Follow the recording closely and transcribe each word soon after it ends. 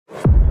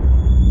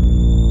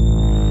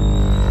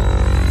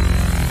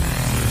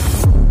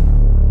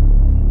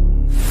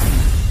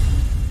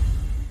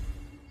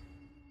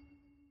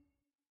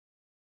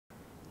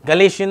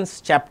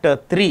Galatians chapter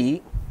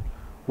 3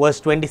 verse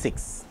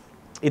 26.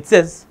 It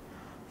says,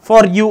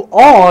 for you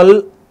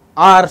all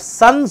are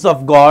sons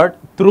of God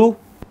through,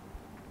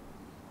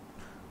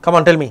 come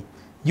on tell me,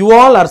 you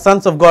all are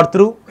sons of God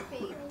through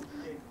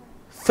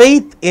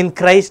faith in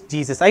Christ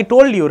Jesus. I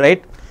told you,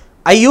 right?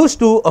 I used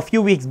to a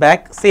few weeks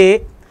back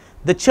say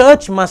the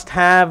church must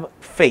have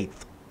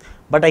faith,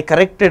 but I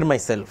corrected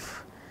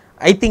myself.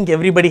 I think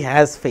everybody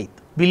has faith,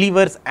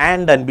 believers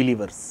and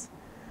unbelievers.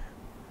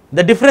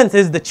 The difference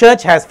is the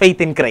church has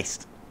faith in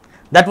Christ.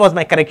 That was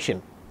my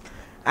correction.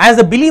 As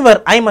a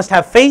believer, I must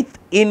have faith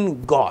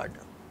in God,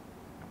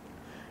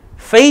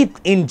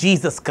 faith in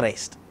Jesus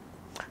Christ.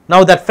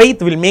 Now that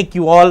faith will make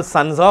you all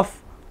sons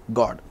of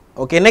God.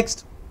 Okay,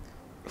 next.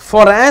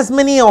 For as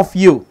many of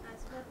you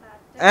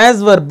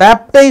as were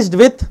baptized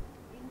with,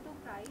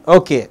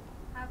 okay,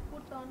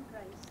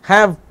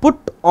 have put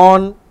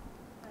on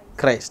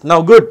Christ.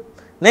 Now good.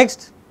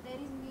 Next.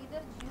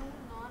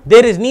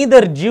 There is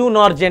neither Jew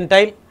nor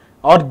Gentile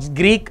or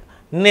Greek,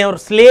 nor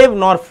slave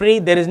nor free.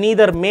 There is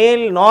neither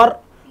male nor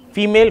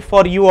female,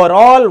 for you are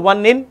all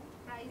one in.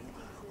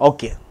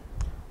 Okay.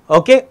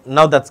 Okay,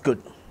 now that's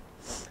good.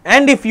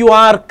 And if you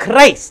are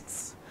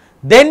Christ's,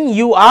 then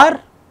you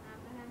are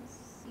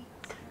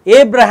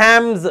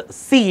Abraham's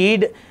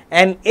seed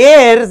and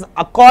heirs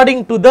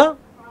according to the,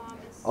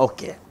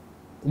 okay,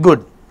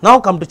 good. Now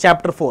come to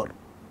chapter 4.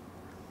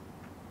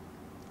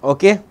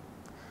 Okay.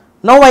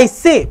 Now I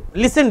say,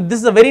 listen, this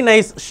is a very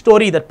nice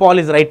story that Paul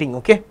is writing,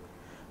 okay.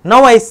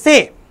 Now I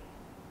say,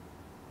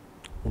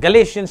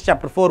 Galatians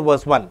chapter 4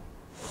 verse 1.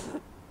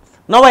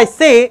 Now I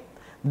say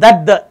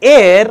that the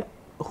heir,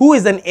 who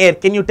is an heir?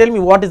 Can you tell me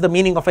what is the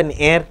meaning of an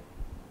heir?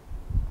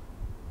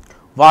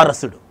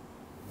 Varasudu.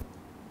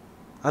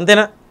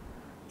 Antena?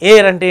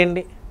 Heir ante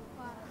endi?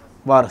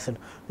 Varasudu.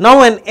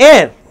 Now an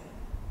heir,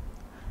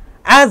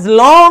 as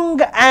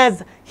long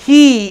as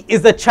he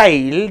is a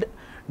child,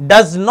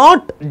 does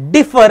not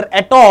differ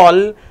at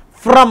all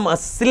from a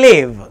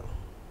slave,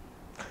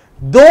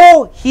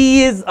 though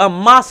he is a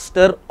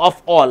master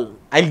of all.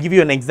 I will give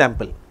you an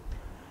example.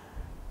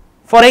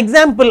 For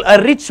example,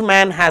 a rich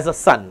man has a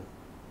son,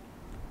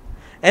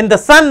 and the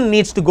son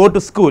needs to go to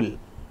school,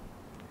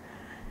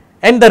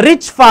 and the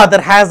rich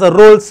father has a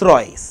Rolls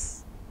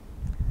Royce.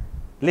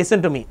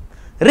 Listen to me.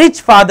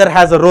 Rich father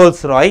has a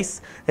Rolls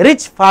Royce,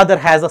 rich father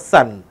has a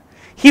son.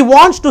 He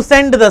wants to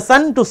send the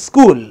son to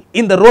school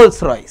in the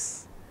Rolls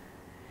Royce.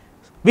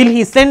 Will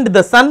he send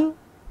the son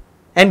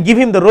and give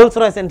him the Rolls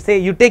Royce and say,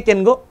 you take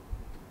and go?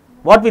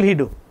 What will he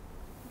do?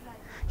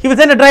 He will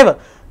send a driver.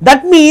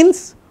 That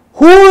means,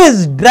 who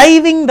is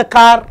driving the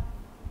car?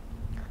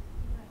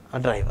 A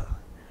driver.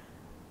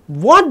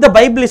 What the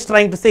Bible is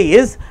trying to say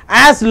is,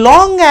 as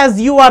long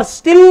as you are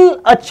still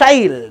a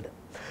child,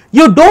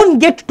 you don't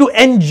get to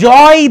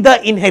enjoy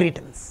the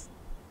inheritance.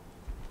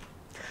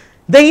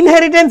 The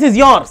inheritance is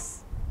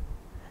yours.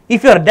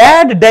 If your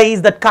dad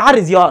dies, that car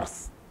is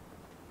yours.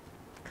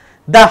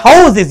 The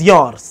house is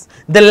yours.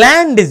 The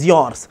land is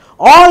yours.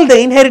 All the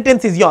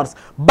inheritance is yours.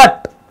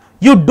 But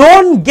you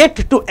don't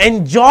get to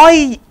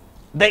enjoy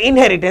the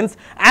inheritance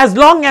as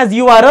long as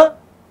you are a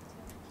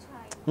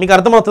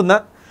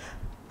child.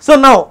 So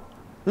now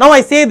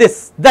I say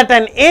this, that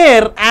an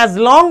heir, as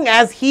long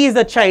as he is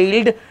a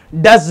child,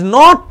 does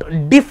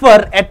not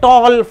differ at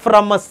all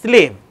from a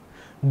slave,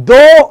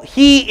 though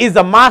he is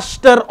a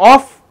master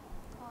of.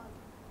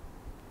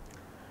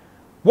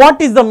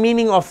 What is the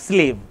meaning of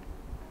slave?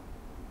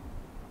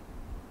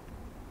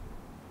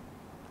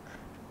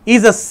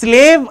 Is a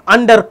slave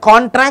under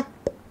contract?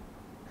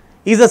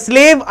 Is a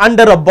slave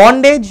under a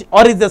bondage,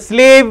 or is a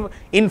slave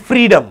in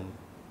freedom?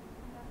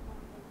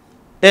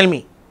 Tell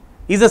me.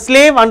 Is a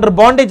slave under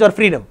bondage or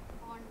freedom?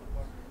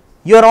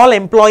 You are all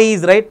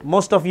employees, right?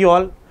 Most of you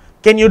all.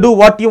 Can you do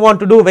what you want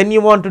to do, when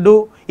you want to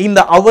do, in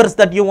the hours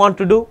that you want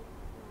to do?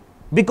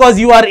 Because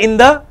you are in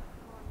the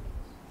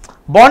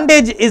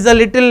bondage is a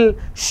little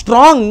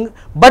strong,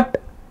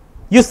 but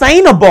you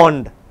sign a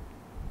bond.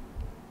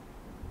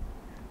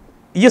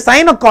 You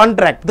sign a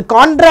contract. The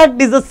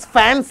contract is a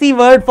fancy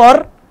word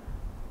for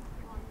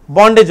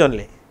bondage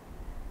only.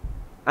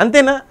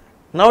 Antena?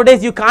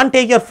 Nowadays you can't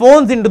take your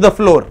phones into the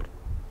floor.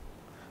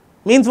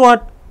 Means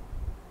what?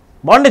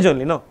 Bondage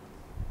only, no?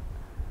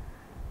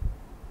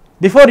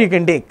 Before you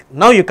can take,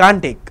 now you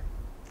can't take.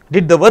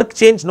 Did the work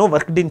change? No,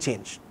 work didn't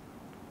change.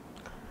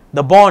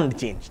 The bond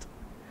changed.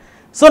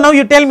 So now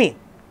you tell me,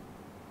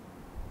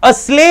 a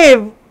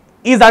slave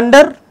is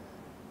under,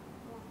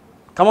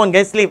 come on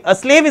guys, slave. A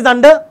slave is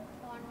under,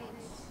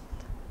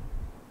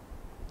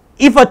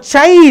 if a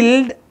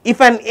child,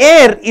 if an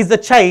heir is a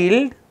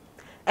child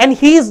and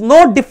he is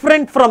no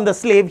different from the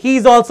slave, he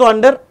is also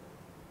under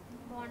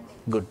bondage.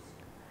 Good.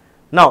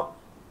 Now,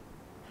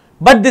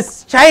 but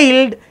this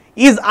child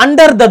is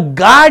under the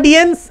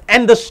guardians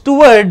and the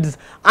stewards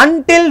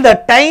until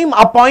the time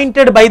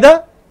appointed by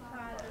the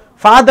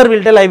father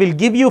will tell, I will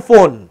give you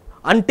phone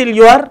until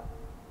you are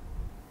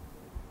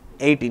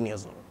 18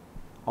 years old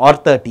or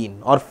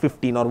 13 or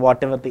 15 or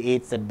whatever the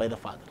age set by the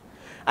father.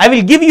 I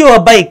will give you a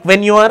bike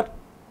when you are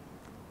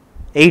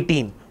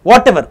 18.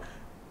 whatever.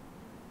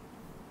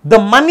 The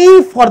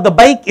money for the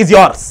bike is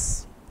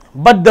yours,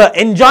 but the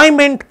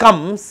enjoyment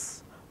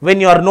comes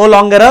when you are no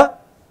longer a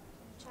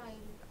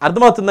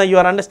child. You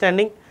are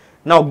understanding?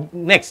 Now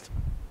next.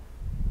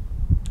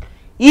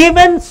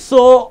 Even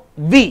so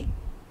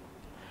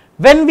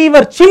when we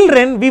were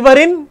children, we were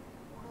in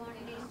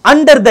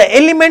under the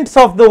elements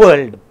of the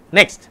world.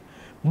 Next.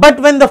 But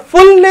when the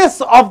fullness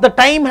of the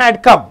time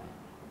had come,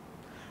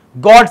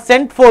 God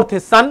sent forth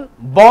his son,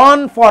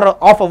 born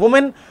of a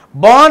woman,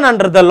 born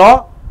under the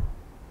law,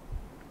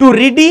 to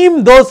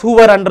redeem those who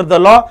were under the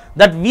law,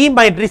 that we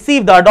might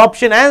receive the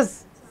adoption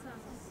as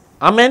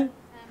Amen.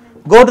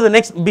 Go to the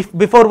next,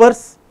 before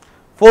verse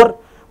 4.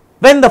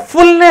 When the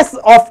fullness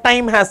of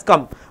time has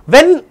come.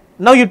 When,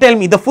 now you tell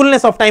me, the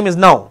fullness of time is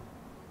now.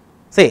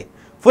 Say,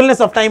 fullness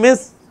of time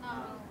is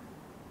now.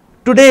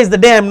 Today is the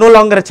day I am no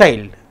longer a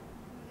child.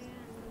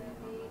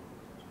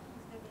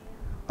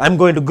 I am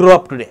going to grow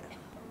up today.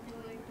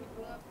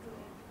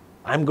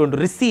 I am going to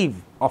receive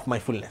of my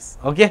fullness.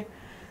 Okay.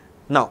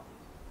 Now,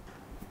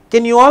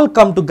 can you all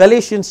come to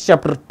Galatians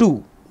chapter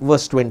 2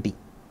 verse 20.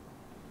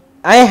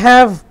 I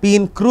have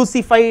been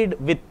crucified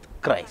with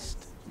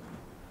Christ.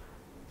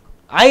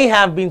 I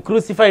have been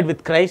crucified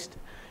with Christ.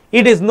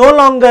 It is no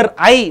longer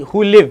I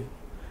who live,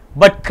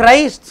 but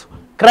Christ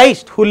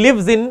who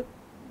lives in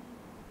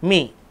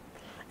me.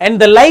 And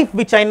the life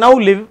which I now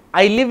live,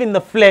 I live in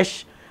the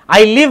flesh.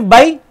 I live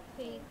by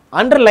faith.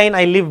 Underline,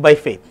 I live by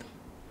faith.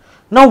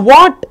 Now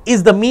what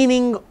is the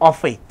meaning of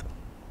faith?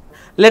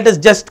 Let us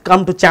just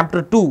come to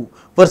chapter 2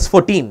 verse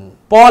 14.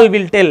 Paul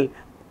will tell,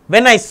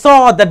 when I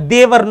saw that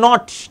they were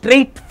not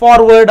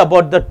straightforward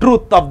about the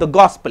truth of the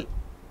gospel.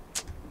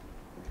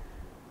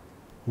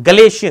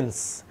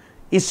 Galatians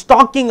is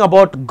talking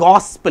about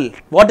gospel.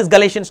 What is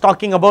Galatians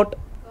talking about?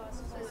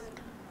 Gospel.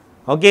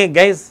 Okay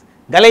guys,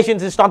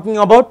 Galatians is talking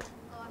about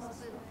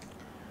gospel.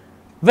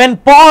 When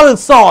Paul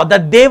saw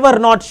that they were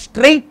not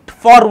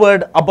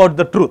straightforward about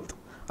the truth.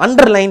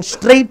 Underline,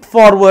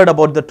 straightforward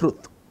about the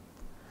truth.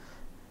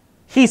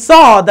 He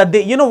saw that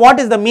they, what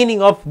is the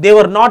meaning of they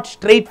were not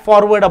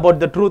straightforward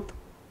about the truth?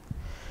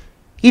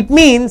 It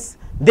means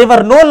they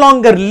were no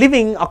longer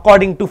living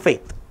according to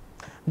faith.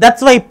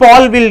 That's why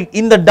Paul will,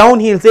 in the down,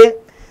 he'll say,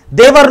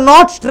 they were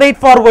not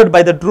straightforward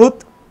by the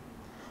truth,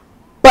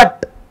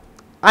 but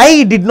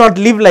I did not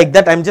live like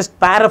that. I'm just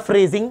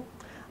paraphrasing.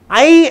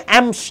 I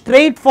am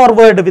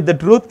straightforward with the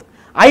truth.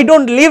 I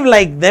don't live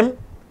like them.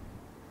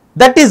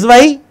 That is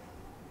why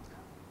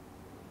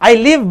I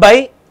live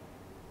by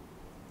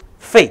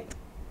faith.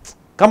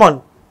 Come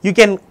on, you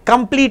can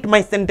complete my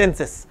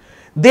sentences.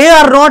 They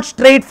are not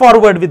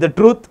straightforward with the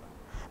truth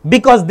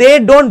because they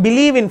don't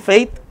believe in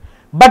faith,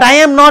 but I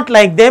am not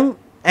like them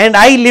and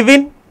I live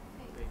in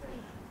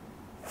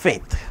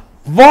faith.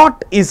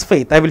 What is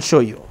faith? I will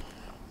show you.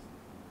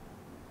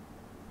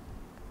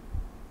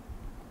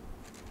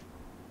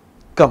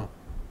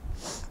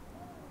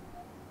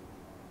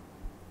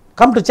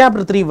 Come to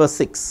chapter 3 verse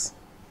 6.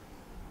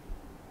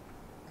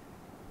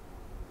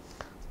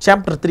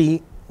 Chapter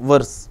 3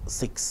 verse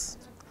 6.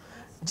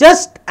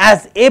 Just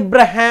as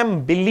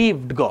Abraham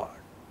believed God.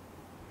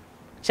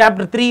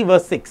 Chapter 3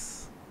 verse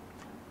 6.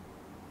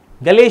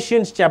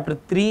 Galatians chapter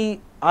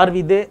 3, are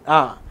we there?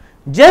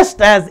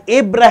 Just as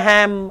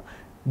Abraham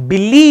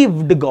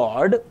believed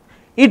God,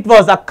 it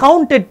was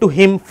accounted to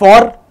him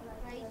for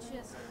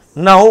righteousness.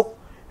 Now,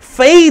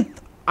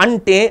 faith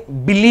ante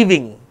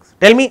believing.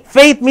 Tell me,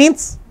 faith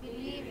means?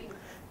 Believing.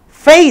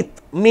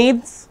 Faith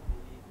means,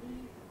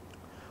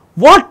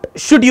 what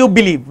should you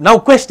believe? Now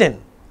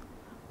question,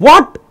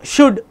 what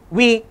should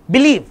we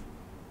believe?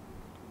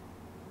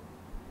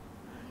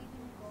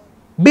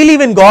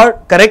 Believe in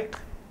God, correct?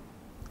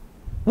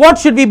 What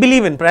should we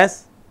believe in,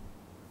 press?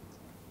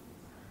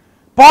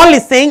 Paul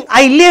is saying,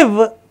 I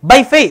live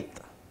by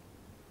faith.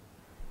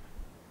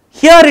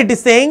 Here it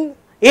is saying,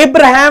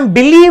 Abraham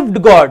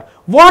believed God.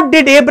 What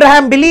did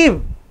Abraham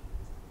believe?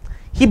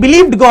 He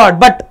believed God,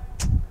 but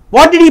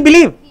what did he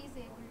believe?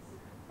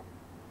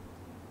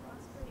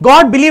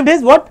 God believed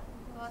his what?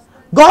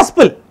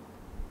 Gospel.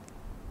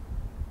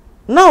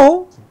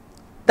 Now,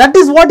 that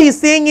is what he is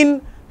saying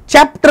in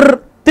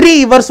chapter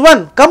 3 verse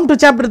 1. Come to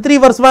chapter 3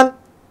 verse 1.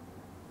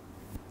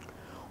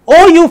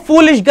 Oh, you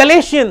foolish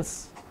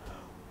Galatians,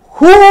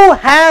 who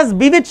has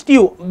bewitched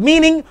you?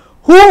 Meaning,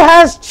 who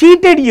has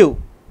cheated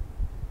you?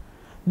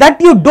 That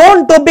you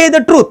don't obey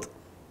the truth.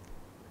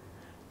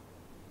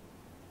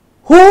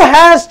 Who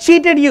has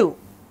cheated you?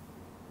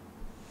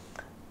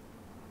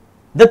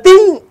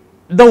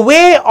 The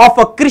way of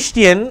a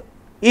Christian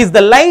is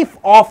the life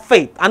of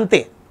faith.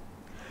 Ante.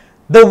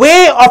 The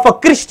way of a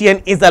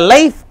Christian is a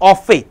life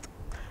of faith.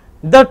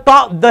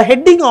 The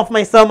heading of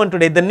my sermon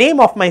today, the name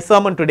of my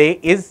sermon today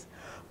is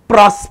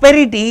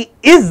Prosperity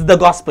is the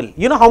Gospel.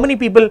 You know how many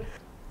people,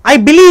 I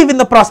believe in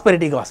the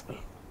prosperity gospel.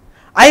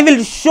 I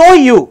will show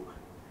you,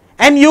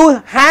 and you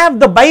have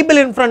the Bible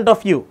in front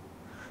of you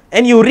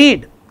and you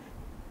read,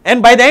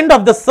 and by the end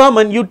of the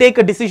sermon you take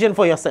a decision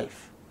for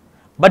yourself.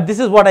 But this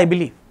is what I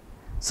believe.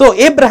 So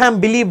Abraham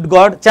believed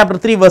God, chapter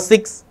 3 verse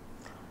 6.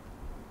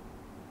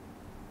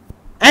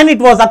 and it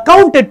was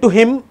accounted to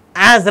him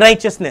as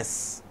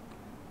righteousness.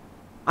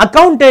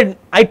 Accounted,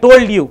 I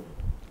told you,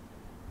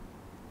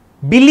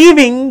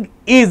 believing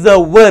is a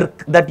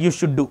work that you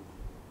should do.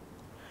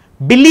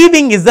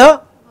 Believing is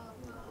a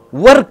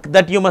work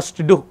that you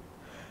must do.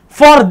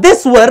 For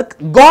this work,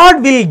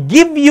 God will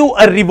give you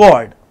a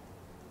reward,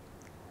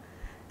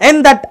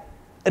 and that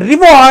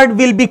reward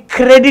will be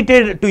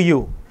credited to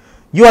you.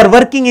 You are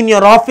working in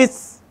your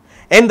office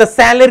and the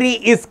salary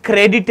is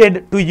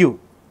credited to you.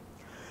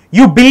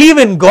 You believe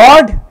in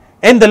God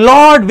and the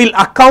Lord will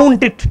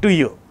account it to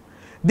you.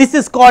 This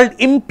is called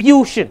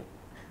imputation.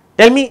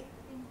 Tell me.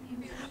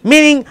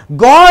 Meaning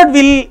God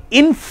will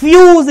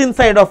infuse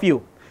inside of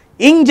you.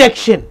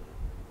 Injection.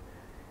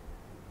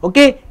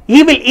 Okay.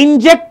 He will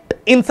inject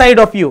inside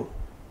of you.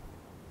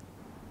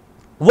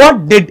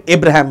 What did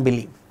Abraham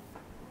believe?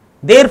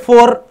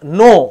 Therefore,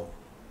 know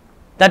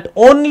that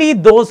only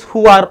those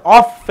who are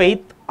of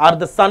faith are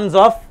the sons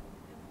of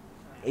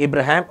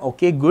Abraham.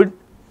 Okay, good.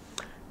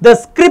 The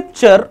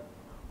scripture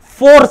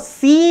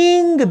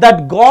foreseeing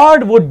that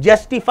God would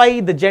justify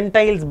the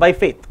Gentiles by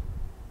faith.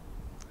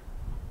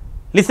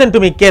 Listen to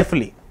me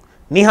carefully.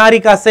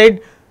 Niharika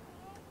said,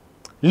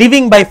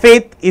 living by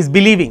faith is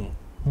believing.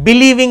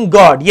 Believing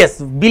God.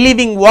 Yes,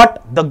 believing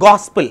what? The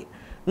gospel.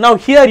 Now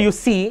here you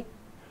see,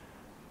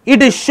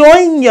 it is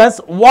showing us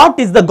what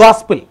is the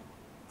gospel.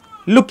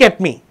 Look at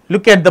me.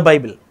 Look at the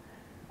Bible.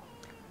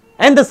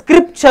 And the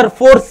scripture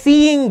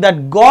foreseeing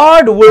that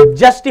God would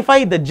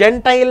justify the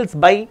Gentiles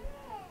by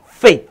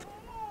faith.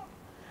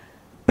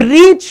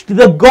 Preached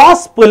the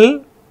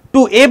gospel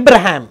to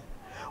Abraham.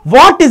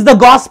 What is the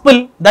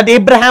gospel that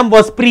Abraham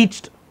was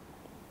preached?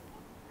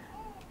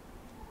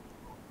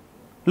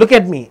 Look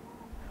at me.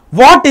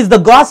 What is the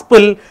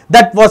gospel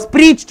that was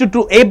preached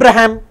to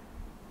Abraham?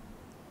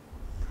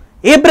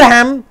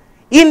 Abraham,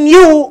 in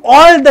you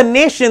all the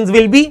nations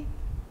will be.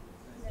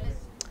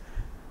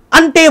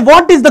 Ante,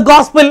 what is the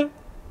gospel?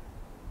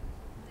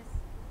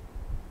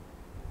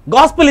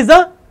 Gospel is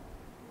a.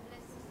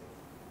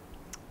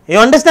 You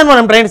understand what I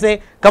am trying to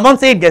say? Come on,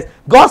 say it, guys.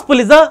 Gospel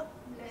is a.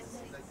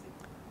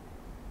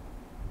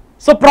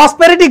 So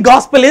prosperity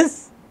gospel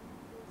is.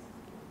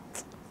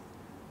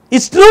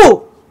 It's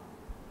true.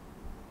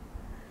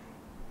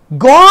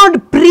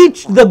 God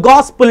preached the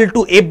gospel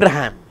to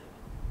Abraham.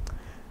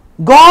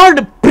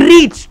 God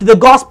preached the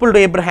gospel to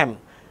Abraham.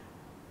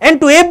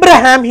 And to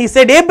Abraham, he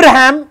said,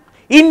 Abraham,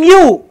 in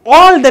you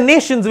all the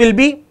nations will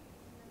be.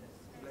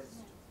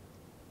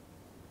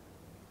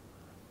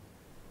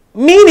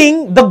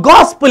 Meaning the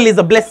gospel is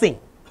a blessing.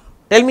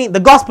 Tell me, the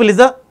gospel is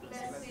a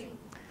blessing.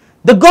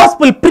 The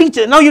gospel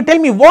preacher. Now you tell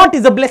me, what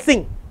is a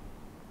blessing?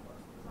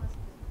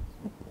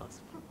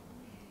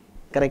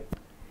 Correct.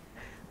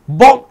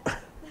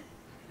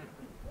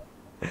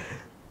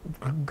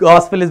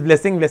 Gospel is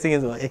blessing, blessing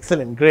is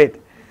excellent, great.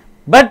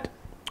 But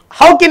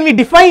how can we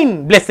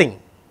define blessing?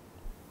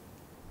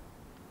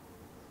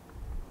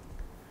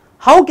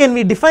 How can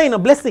we define a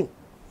blessing?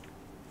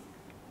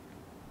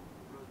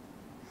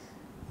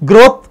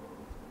 Growth,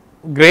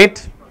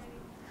 great.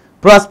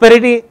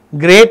 Prosperity,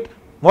 great.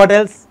 What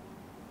else?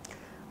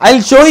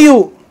 I'll show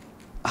you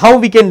how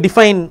we can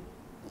define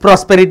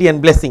prosperity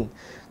and blessing.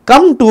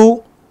 Come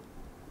to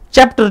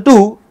chapter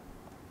 2,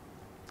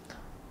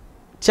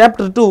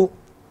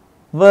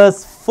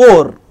 verse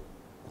 4.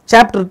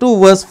 Chapter 2,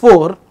 verse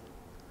 4.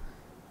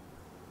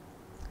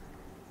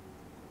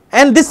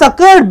 And this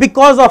occurred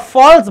because of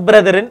false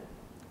brethren,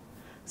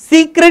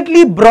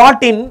 secretly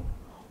brought in,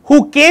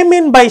 who came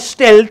in by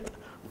stealth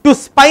to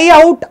spy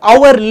out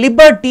our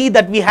liberty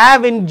that we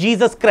have in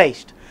Jesus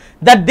Christ,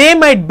 that they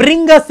might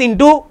bring us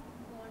into.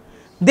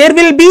 There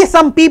will be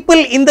some people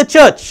in the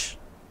church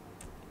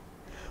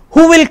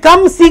who will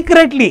come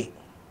secretly,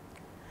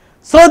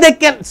 so they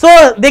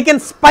can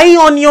spy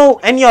on you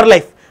and your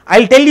life.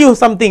 I'll tell you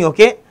something,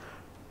 okay?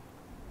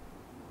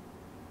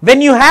 When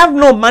you have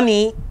no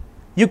money,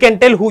 you can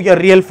tell who your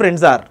real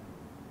friends are.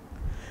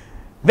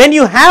 When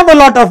you have a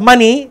lot of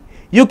money,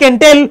 you can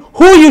tell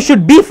who you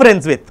should be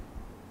friends with.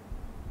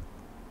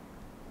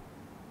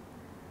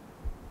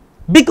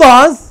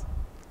 Because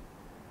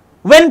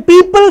when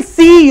people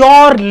see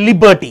your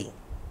liberty,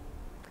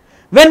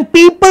 when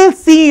people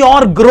see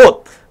your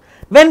growth,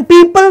 when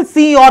people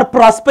see your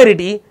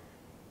prosperity,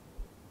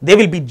 they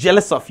will be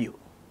jealous of you.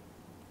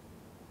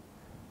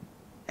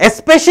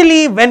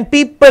 Especially when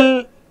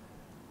people,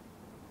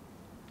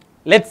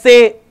 let's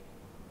say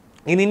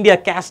in India,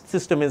 caste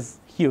system is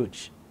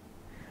huge.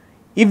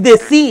 If they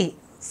see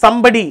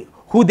somebody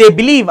who they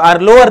believe are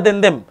lower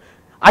than them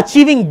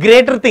achieving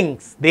greater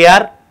things, they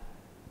are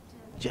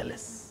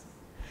jealous.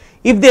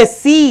 If they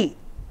see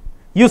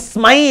you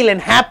smile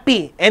and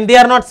happy and they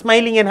are not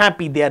smiling and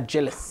happy, they are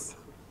jealous.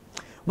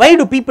 Why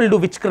do people do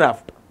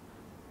witchcraft?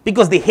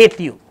 Because they hate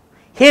you.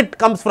 Hate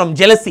comes from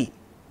jealousy.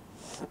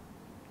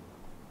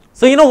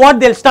 So you know what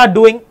they'll start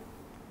doing?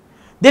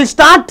 They'll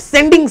start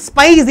sending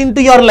spies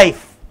into your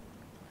life.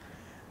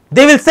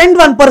 They will send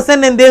one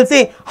person and they'll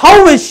say,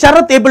 how is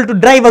Sarat able to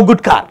drive a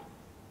good car?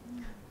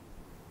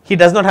 He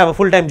does not have a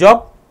full-time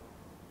job.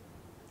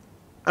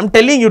 I'm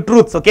telling you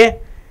truths, okay?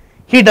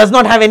 He does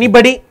not have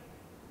anybody.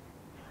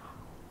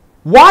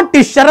 What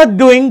is Sarat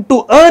doing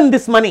to earn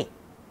this money?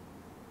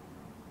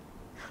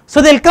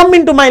 So they'll come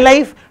into my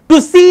life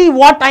to see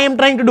what I am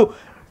trying to do.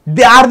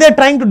 Are they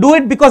trying to do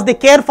it because they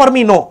care for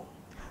me? No.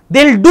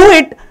 They'll do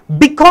it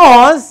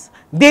because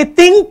they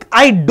think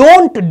I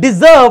don't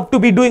deserve to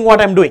be doing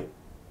what I'm doing.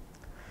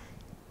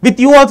 With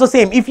you also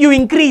same. If you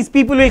increase,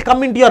 people will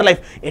come into your life.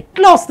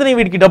 ఎట్లా వస్తున్నాయి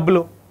వీడికి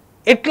డబ్బులు,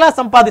 ఎట్లా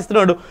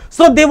సంపాదిస్తున్నాడు?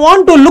 So they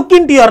want to look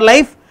into your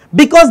life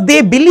because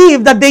they believe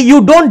that you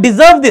don't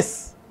deserve this.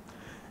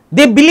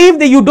 They believe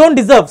that you don't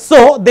deserve.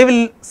 So they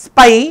will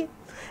spy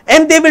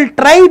and they will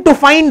try to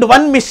find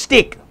one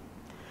mistake.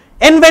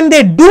 And when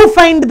they do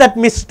find that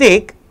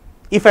mistake,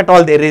 if at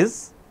all there is,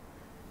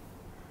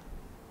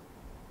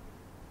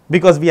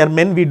 because we are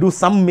men, we do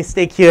some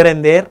mistake here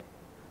and there.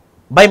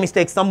 By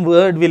mistake, some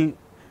word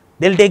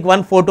they'll take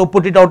one photo,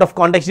 put it out of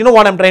context. You know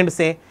what I'm trying to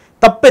say?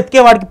 Tappu etke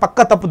vaadiki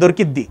pakka tappu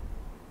dorikiddi.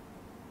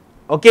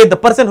 Okay, the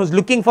person who's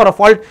looking for a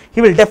fault,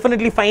 he will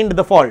definitely find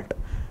the fault.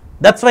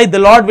 That's why the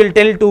Lord will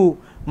tell to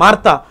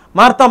Martha,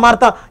 Martha,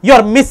 Martha, you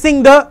are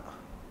missing the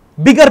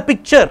bigger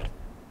picture.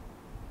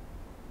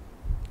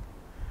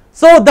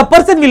 So the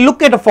person will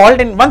look at a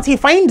fault, and once he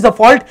finds a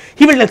fault,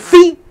 he will like,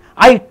 see,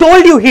 I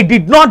told you he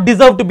did not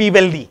deserve to be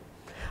wealthy.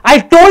 I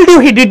told you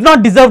he did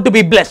not deserve to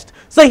be blessed.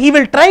 So he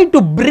will try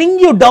to bring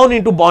you down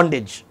into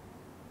bondage.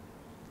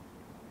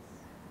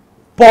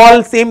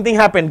 Paul, same thing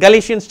happened.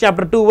 Galatians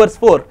chapter 2 verse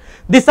 4.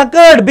 This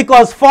occurred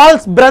because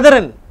false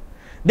brethren,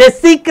 they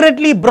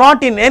secretly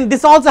brought in, and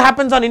this also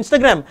happens on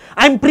Instagram.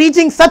 I'm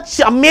preaching such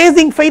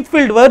amazing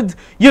faith-filled words.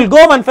 You'll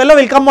go, one fellow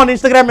will come on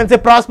Instagram and say,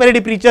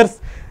 prosperity preachers,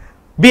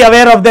 be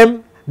aware of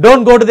them.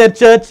 Don't go to their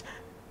church.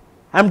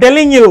 I'm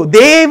telling you,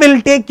 they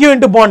will take you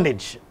into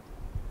bondage.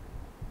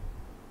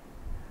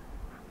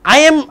 I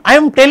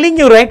am telling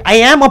you, right, I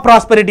am a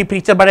prosperity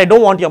preacher, but I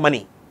don't want your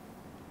money.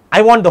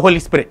 I want the Holy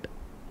Spirit.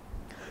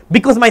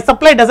 Because my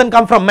supply doesn't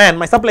come from man,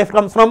 my supply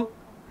comes from,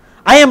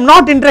 I am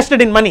not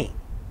interested in money.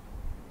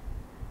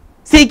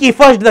 Seek ye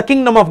first the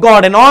kingdom of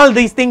God, and all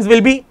these things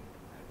will be,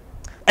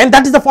 and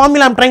that is the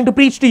formula I'm trying to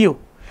preach to you.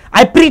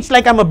 I preach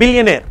like I'm a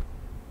billionaire.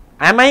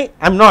 Am I?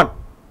 I'm not.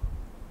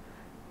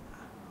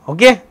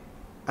 Okay?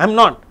 I'm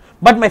not.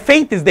 But my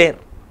faith is there.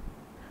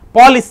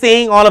 Paul is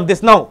saying all of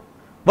this now.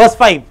 Verse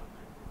 5.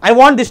 I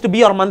want this to be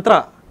your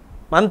mantra.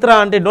 Mantra,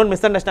 ante don't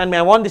misunderstand me.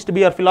 I want this to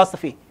be your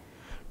philosophy.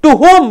 To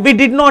whom we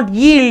did not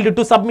yield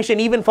to submission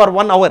even for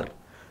 1 hour.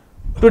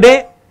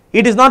 Today,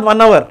 it is not 1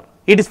 hour.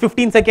 It is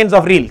 15 seconds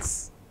of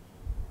reels.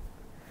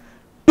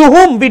 To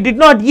whom we did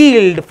not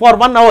yield for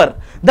 1 hour,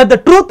 that the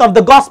truth of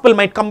the gospel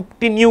might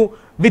continue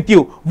with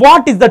you.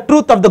 What is the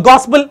truth of the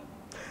gospel?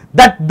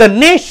 That the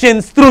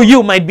nations through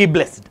you might be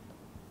blessed.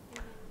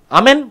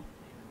 Amen.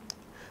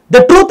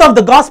 The truth of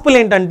the gospel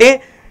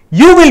entante,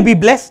 you will be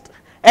blessed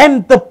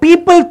and the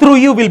people through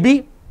you will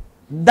be,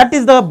 that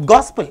is the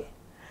gospel.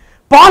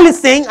 Paul is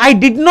saying, I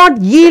did not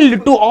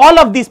yield to all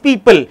of these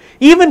people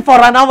even for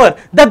 1 hour,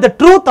 that the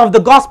truth of the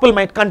gospel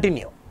might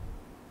continue.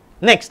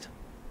 Next.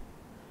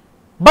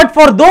 But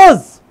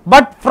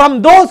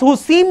from those who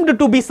seemed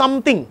to be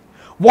something,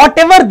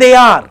 whatever they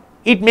are,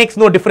 it makes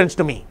no difference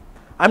to me.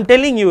 I'm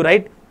telling you,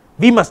 right?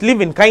 We must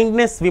live in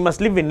kindness, we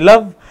must live in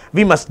love,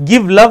 we must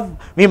give love,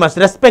 we must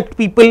respect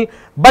people,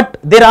 but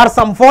there are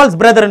some false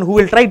brethren who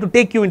will try to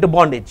take you into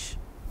bondage.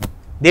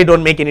 They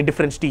don't make any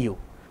difference to you.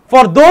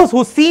 For those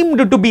who seemed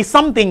to be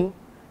something,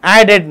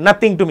 added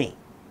nothing to me.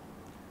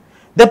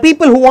 The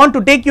people who want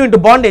to take you into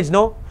bondage,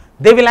 no,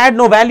 they will add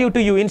no value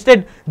to you.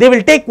 Instead, they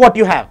will take what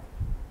you have.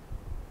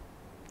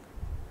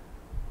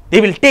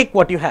 They will take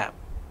what you have.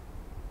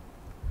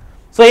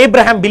 So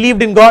Abraham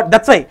believed in God.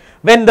 That's why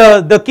when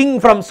the king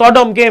from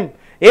Sodom came,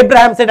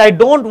 Abraham said, I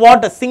don't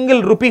want a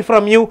single rupee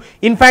from you.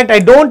 In fact, I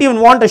don't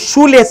even want a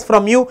shoelace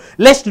from you,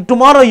 lest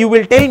tomorrow you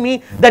will tell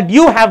me that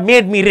you have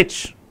made me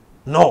rich.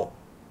 No.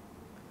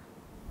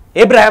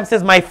 Abraham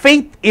says, my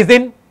faith is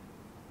in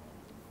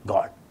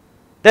God.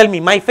 Tell me,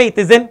 my faith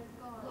is in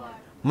God.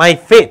 My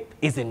faith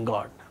is in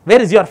God.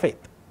 Where is your faith?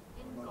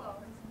 In God.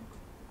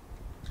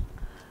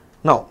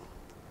 Now,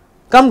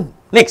 come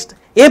next.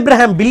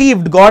 Abraham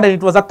believed God and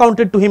it was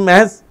accounted to him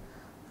as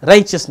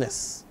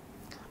righteousness.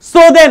 So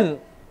then,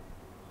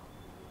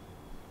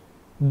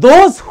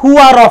 those who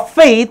are of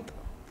faith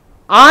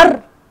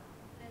are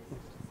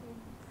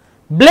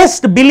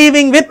blessed with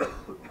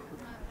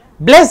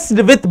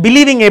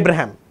believing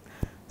Abraham.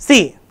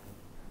 See,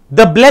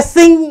 the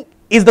blessing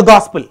is the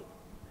gospel.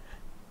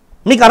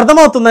 Meeku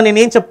ardhamavutunda nenu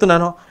em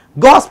cheptunnano?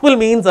 Gospel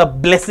means a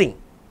blessing.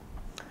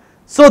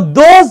 So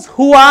those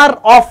who are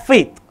of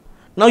faith.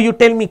 Now you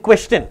tell me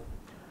question.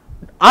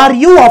 Are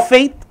you of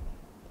faith?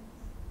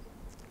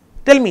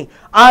 Tell me,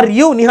 are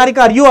you, Niharika,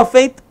 are you of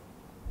faith?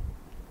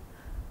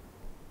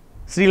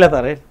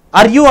 Srilata, right?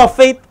 Are you of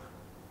faith?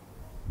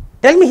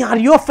 Tell me, are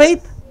you of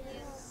faith?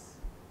 Yes.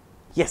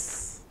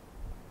 Yes.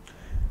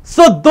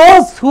 So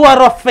those who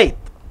are of faith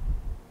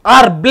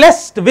are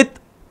blessed with,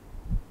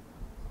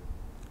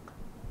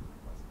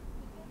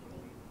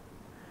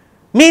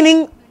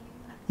 meaning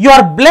You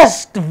are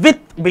blessed with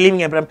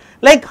believing Abraham.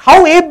 Like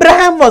how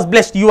Abraham was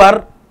blessed, you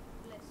are.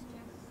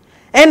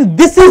 And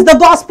this is the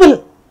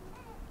gospel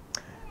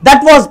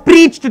that was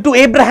preached to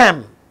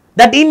Abraham,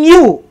 that in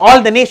you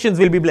all the nations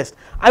will be blessed.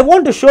 I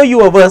want to show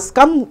you a verse.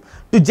 Come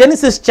to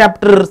Genesis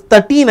chapter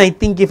 13, I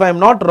think, if I am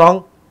not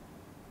wrong.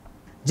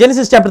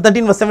 Genesis chapter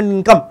 13 verse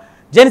 17, come.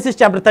 Genesis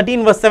chapter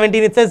 13 verse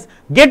 17, it says,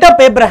 get up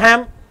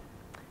Abraham,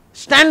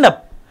 stand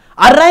up,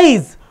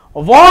 arise,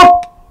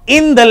 walk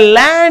in the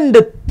land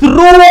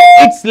through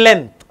its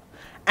length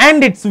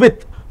and its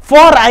width, for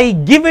I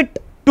give it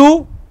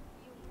to.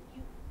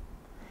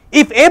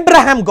 If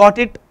Abraham got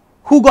it,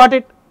 who got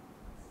it?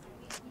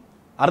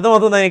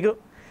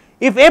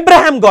 If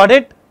Abraham got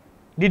it,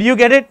 did you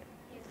get it?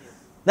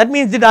 That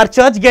means, did our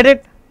church get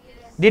it?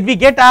 Did we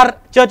get our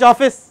church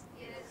office?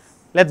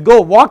 Let's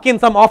go walk in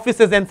some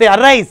offices and say,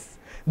 arise,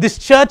 this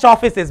church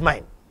office is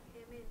mine.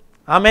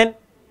 Amen.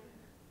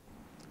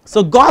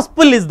 So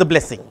gospel is the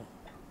blessing.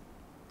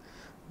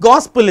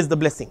 Gospel is the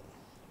blessing.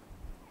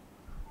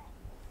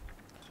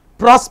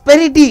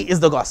 Prosperity is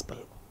the gospel.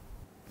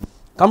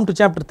 Come to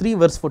chapter 3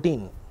 verse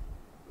 14.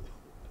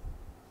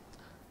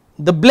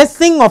 The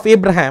blessing of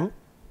Abraham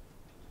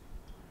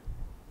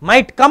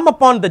might come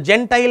upon the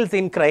Gentiles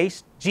in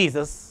Christ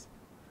Jesus,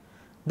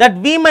 that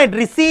we might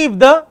receive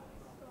the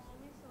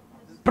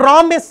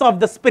promise of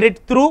the Spirit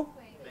through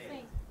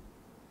faith.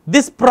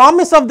 This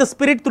promise of the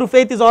Spirit through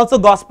faith is also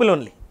gospel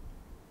only.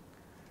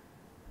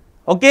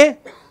 Okay.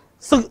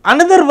 So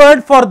another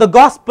word for the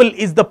gospel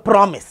is the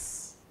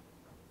promise.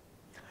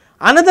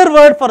 Another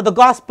word for the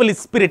gospel is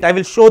Spirit. I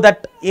will show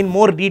that in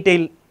more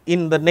detail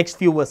in the next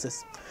few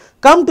verses.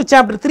 Come to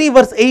chapter 3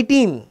 verse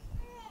 18.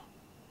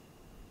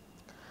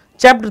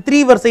 Chapter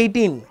 3 verse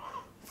 18.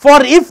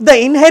 For if the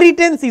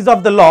inheritance is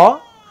of the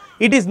law,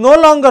 it is no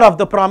longer of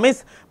the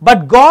promise,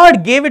 but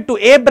God gave it to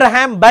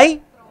Abraham by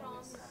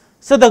promise.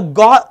 So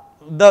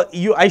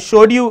I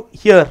showed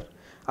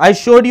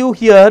you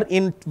here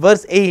in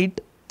verse 8,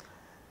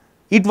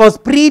 it was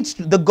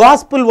preached, the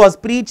gospel was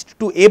preached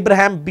to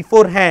Abraham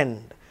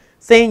beforehand,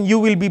 saying you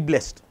will be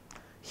blessed.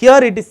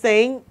 Here it is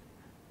saying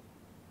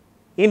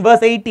in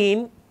verse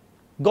 18,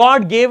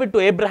 God gave it to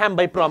Abraham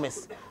by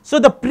promise. So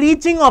the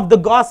preaching of the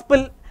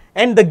gospel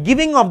and the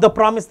giving of the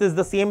promise is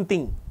the same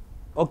thing.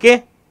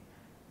 Okay.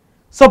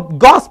 So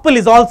gospel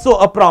is also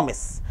a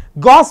promise.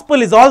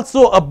 Gospel is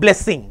also a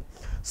blessing.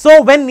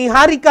 So when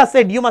Niharika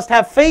said you must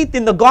have faith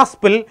in the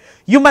gospel,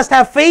 you must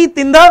have faith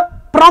in the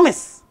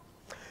promise.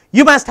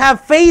 You must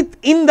have faith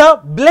in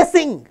the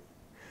blessing.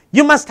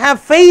 You must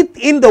have faith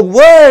in the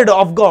word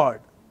of God.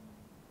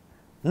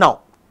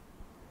 Now,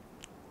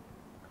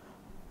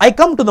 I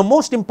come to the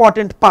most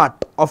important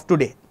part of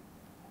today.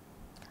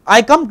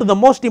 I come to the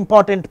most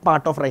important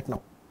part of right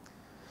now.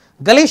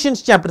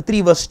 Galatians chapter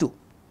 3 verse 2.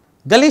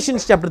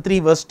 Galatians chapter 3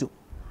 verse 2.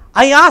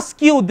 I ask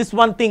you this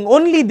one thing,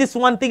 only this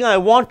one thing I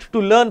want to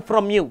learn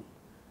from you.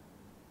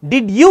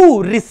 Did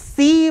you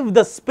receive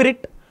the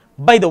Spirit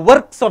by the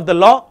works of the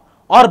law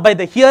or by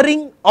the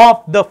hearing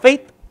of the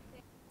faith?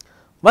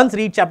 Once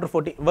read chapter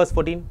 14, verse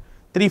 14,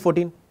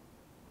 3:14.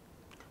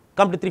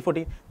 Come to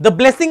 3:14. The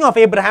blessing of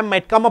Abraham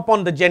might come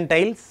upon the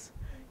Gentiles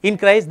in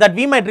Christ, that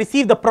we might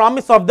receive the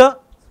promise of the.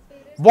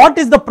 What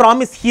is the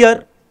promise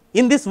here?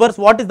 In this verse,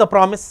 what is the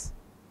promise?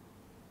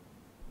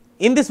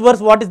 In this verse,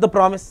 what is the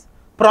promise?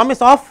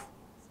 Promise of.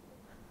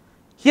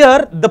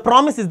 Here, the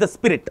promise is the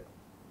Spirit.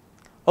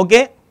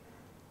 Okay.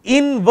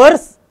 In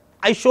verse,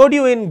 I showed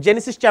you in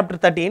Genesis chapter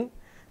 13,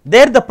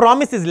 there the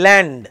promise is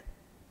land.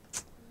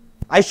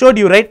 I showed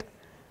you, right?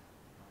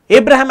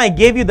 Abraham, I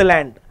gave you the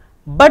land.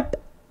 But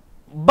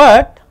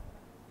I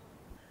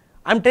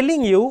am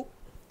telling you,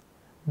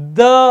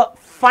 the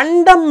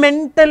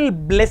fundamental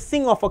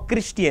blessing of a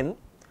Christian,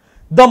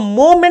 the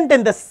moment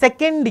and the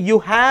second you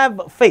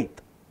have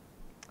faith.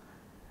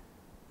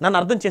 Nan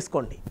ardham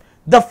cheskondi.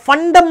 The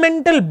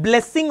fundamental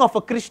blessing of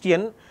a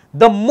Christian,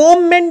 the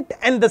moment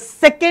and the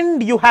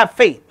second you have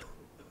faith,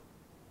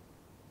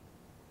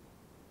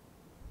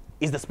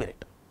 is the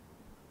Spirit.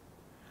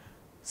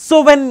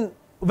 So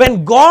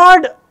when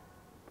God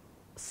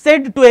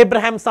said to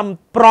Abraham some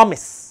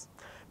promise,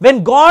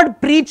 when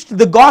God preached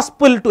the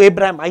gospel to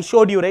Abraham, I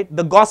showed you, right?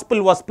 The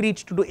gospel was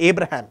preached to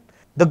Abraham.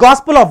 The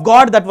gospel of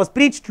God that was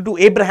preached to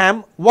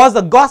Abraham was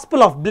a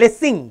gospel of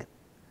blessing.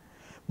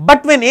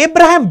 But when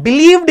Abraham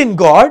believed in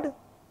God,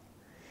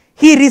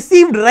 he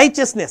received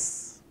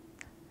righteousness.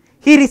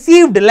 He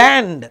received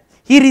land.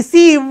 He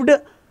received,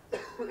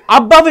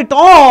 above it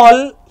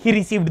all, he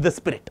received the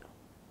Spirit.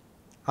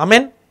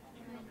 Amen.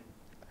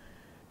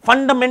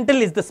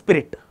 Fundamental is the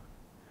Spirit.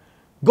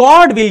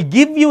 God will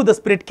give you the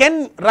Spirit.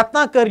 Ken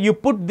Ratnakar, you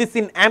put this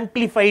in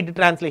amplified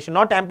translation,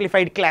 not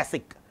amplified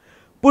classic.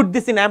 Put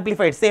this in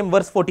amplified, same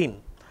verse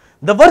 14.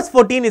 The verse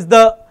 14 is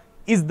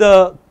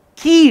the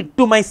key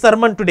to my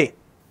sermon today.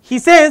 He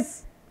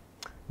says,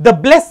 the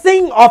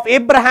blessing of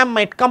Abraham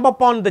might come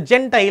upon the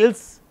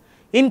Gentiles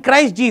in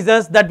Christ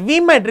Jesus, that we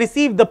might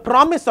receive the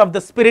promise of the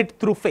Spirit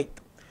through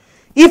faith.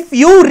 If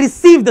you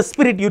receive the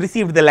Spirit, you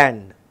received the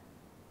land.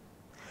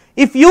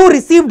 If you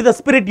received the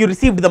Spirit, you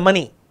received the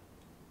money.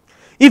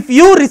 If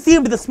you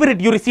received the Spirit,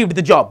 you received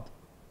the job.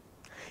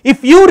 If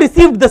you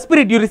received the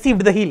Spirit, you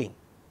received the healing.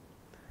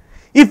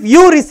 If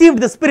you received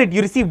the Spirit,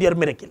 you received your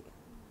miracle.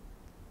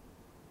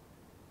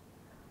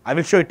 I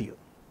will show it to you.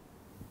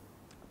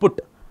 Put.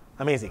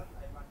 Amazing. I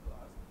want to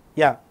ask,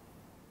 Yeah.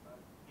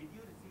 did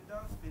you receive the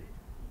Spirit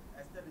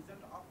as the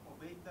result of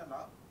obeying the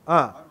law? Or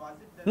was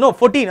it the No,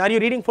 14. Are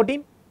you reading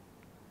 14?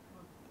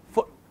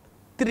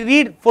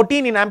 Read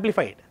 14 in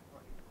Amplified.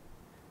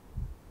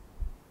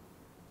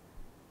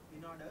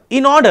 in order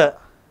In order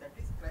that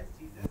is Christ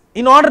Jesus,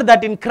 in order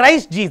that in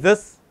Christ Jesus,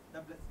 the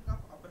blessing of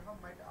Abraham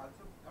might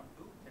also come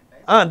to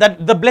Gentiles, that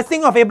the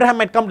blessing of Abraham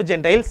might come to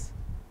Gentiles,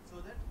 so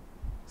that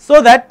so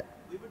that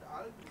we would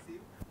all receive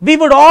we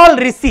would all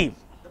receive.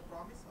 the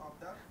promise of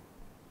the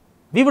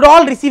We would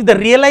all receive. The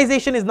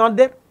realization is not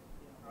there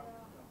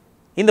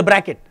in the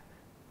bracket.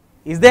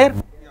 Is there?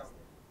 yeah,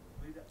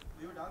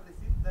 we would all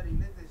receive the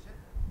realization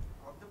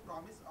of the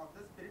promise of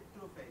the Spirit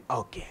through faith.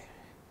 Okay.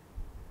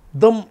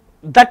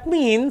 That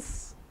means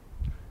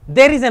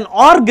there is an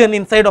organ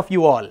inside of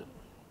you all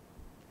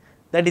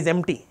that is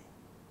empty.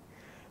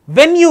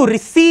 When you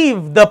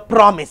receive the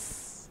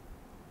promise,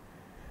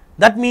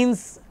 that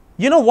means,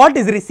 you know what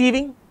is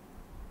receiving?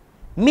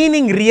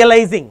 Meaning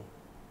realizing.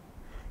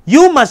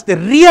 You must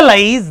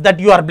realize that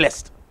you are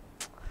blessed.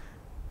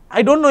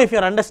 I don't know if you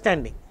are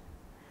understanding.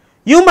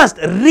 You must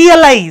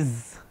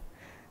realize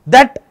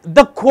that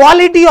the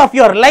quality of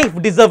your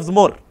life deserves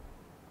more.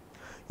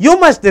 You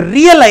must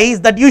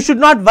realize that you should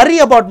not worry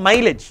about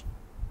mileage.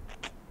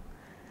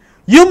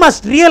 You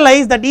must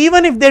realize that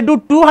even if they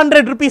do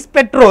 200 rupees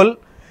petrol,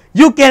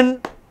 you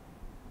can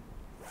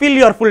fill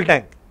your full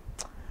tank.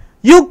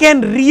 You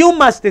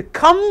must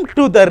come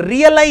to the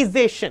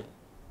realization.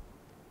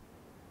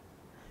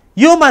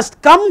 You must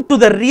come to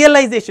the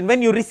realization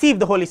when you receive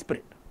the Holy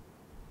Spirit.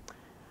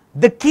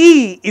 The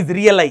key is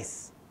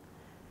realize.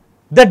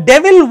 The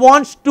devil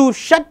wants to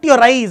shut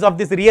your eyes of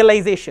this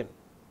realization.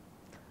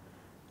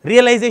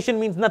 Realization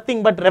means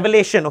nothing but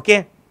revelation,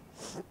 okay?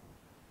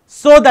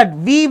 So that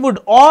we would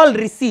all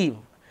receive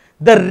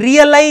the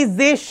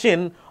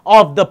realization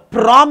of the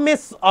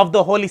promise of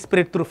the Holy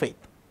Spirit through faith.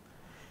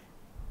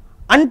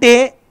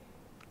 Ante,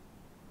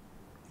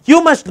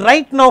 you must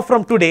right now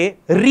from today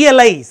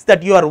realize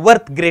that you are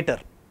worth greater.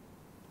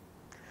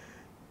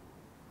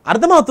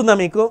 Ardhamautunda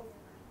meeku?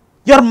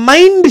 Your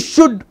mind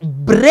should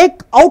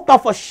break out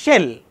of a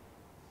shell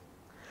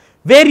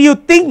where you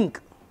think,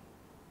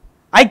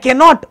 I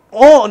cannot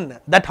own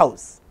that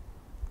house.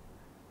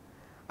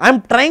 I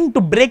am trying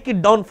to break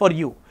it down for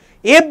you.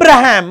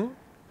 Abraham,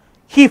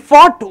 he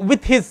fought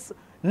with his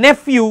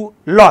nephew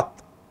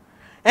Lot.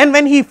 And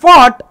when he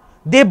fought,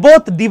 they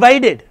both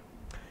divided.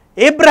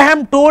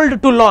 Abraham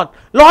told to Lot,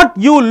 Lot,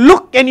 you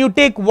look and you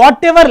take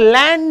whatever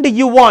land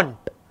you want.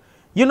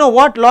 You know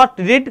what Lot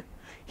did?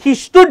 He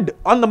stood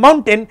on the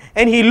mountain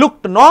and he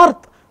looked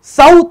north,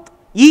 south,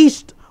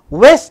 east,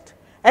 west,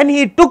 and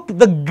he took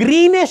the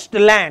greenest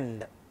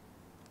land.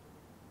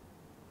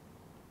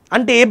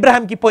 Ante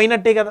Abraham ki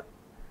poinatte kada.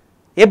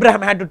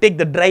 Abraham had to take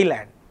the dry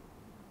land.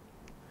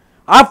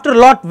 After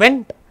Lot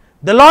went,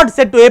 the Lord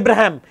said to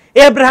Abraham,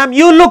 Abraham,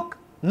 you look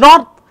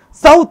north,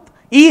 south,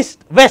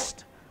 east,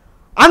 west.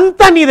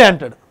 Anta nide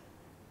antadu.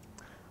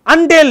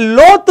 Ante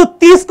Lotu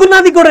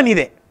తీసుకున్నది కూడా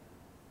నీదే.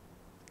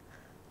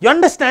 You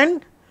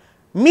understand?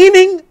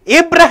 Meaning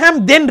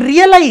Abraham then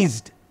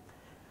realized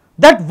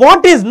that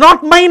what is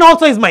not mine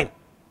also is mine.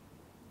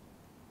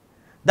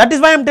 That is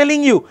why I am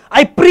telling you,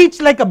 I preach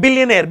like a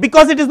billionaire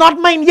because it is not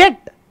mine yet.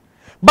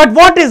 But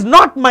what is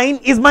not mine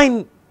is mine.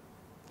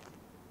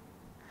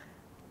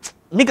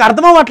 మీకు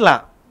అర్థమవట్లా?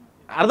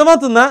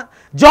 అర్థమవుతుందా?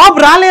 Job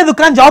రాలేదు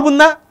కానీ job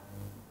ఉందా?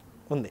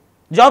 ఉంది.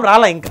 Job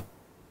రాలా ఇంకా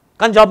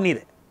కానీ job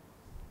నీదే.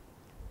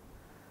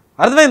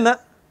 అర్థమైందా?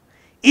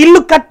 ఇల్లు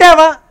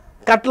కట్టావా?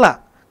 కట్టలా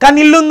కానీ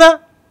ఇల్లు ఉందా?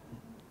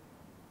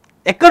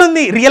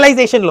 ఎక్కడుంది?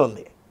 రియలైజేషన్లో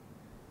ఉంది.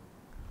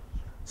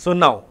 So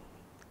now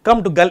come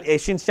to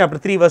Galatians chapter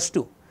 3 verse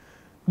 2.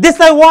 This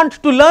I want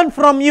to learn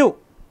from you.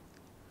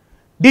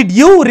 Did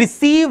you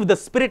receive the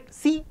Spirit?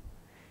 See,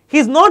 he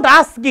is not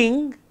asking,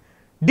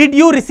 did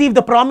you receive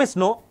the promise?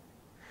 No.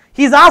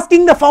 He is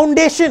asking the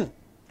foundation.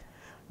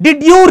 Did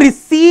you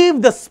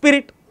receive the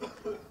Spirit?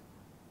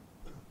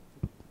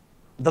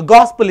 The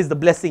gospel is the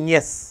blessing,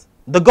 yes.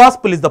 The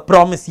gospel is the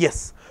promise, yes.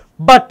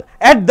 But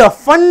at the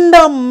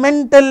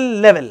fundamental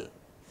level,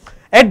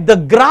 at the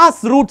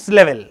grassroots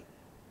level,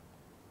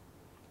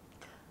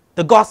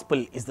 the gospel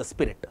is the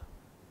Spirit.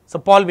 So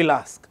Paul will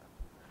ask,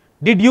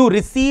 did you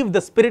receive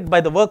the Spirit by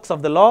the works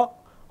of the law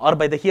or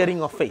by the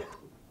hearing of faith?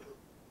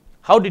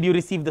 How did you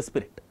receive the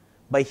Spirit?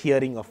 By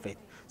hearing of faith.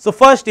 So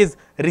first is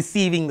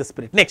receiving the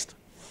Spirit. Next,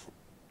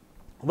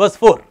 verse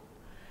 4.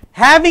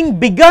 Having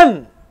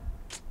begun,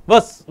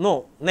 verse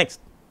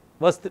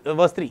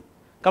 3.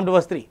 Come to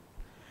verse 3.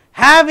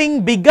 Having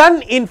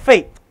begun in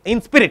faith,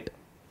 in spirit,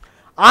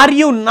 are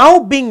you now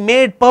being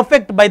made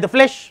perfect by the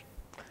flesh?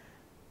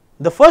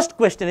 The first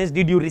question is,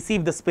 did you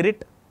receive the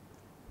Spirit?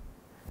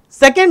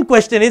 Second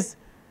question is,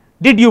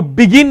 did you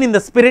begin in the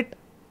Spirit?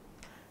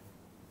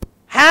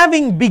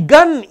 having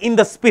begun in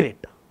the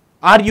spirit,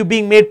 are you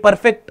being made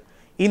perfect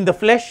in the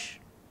flesh?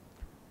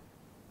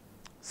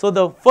 So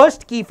the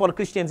first key for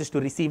Christians is to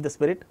receive the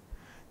Spirit.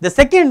 The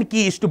second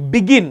key is to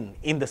begin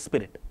in the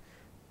Spirit.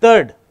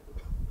 Third,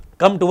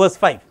 come to verse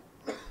 5.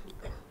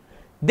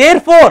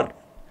 Therefore,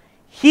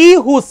 he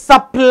who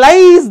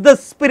supplies the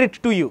Spirit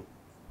to you,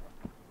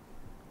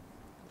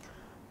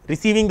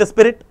 receiving the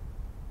Spirit,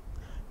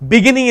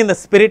 beginning in the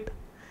Spirit,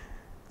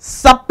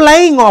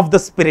 supplying of the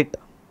Spirit,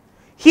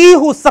 he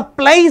who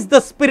supplies the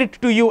Spirit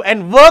to you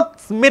and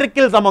works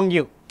miracles among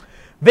you.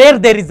 Where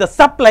there is a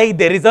supply,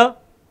 there is a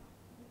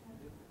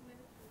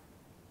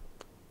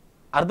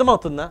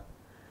అర్థమవుతుందా?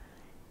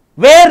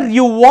 Where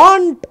you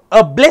want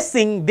a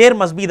blessing, there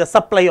must be the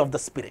supply of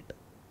the Spirit.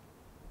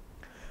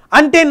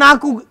 అంటే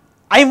నాకు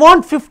I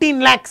want 15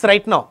 lakhs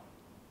right now.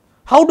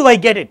 How do I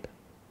get it?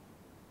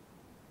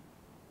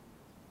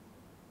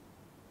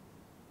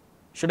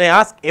 Should I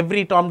ask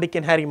every Tom, Dick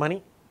and Harry money?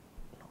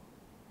 No.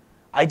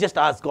 I just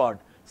ask God,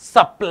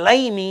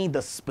 supply me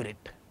the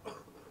Spirit.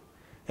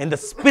 And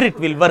the Spirit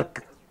will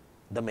work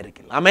the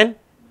miracle. Amen?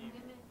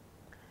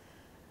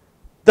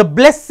 The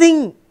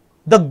blessing,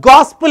 the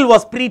gospel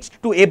was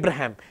preached to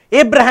Abraham.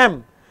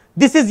 Abraham,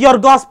 this is your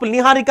gospel.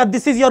 Niharika,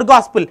 this is your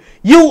gospel.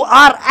 You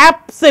are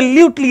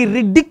absolutely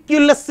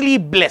ridiculously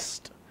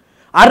blessed.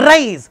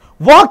 Arise,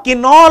 walk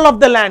in all of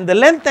the land, the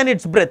length and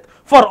its breadth.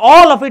 For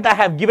all of it I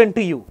have given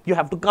to you. You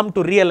have to come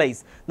to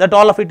realize that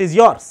all of it is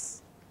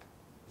yours.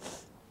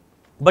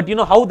 But you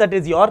know how that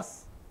is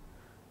yours?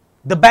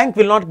 The bank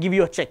will not give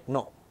you a check.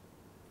 No.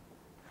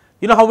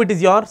 You know how it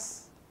is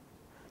yours?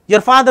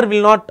 Your father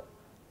will not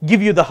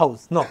give you the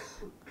house. No.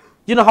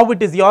 You know how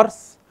it is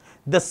yours?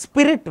 The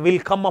Spirit will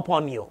come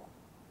upon you.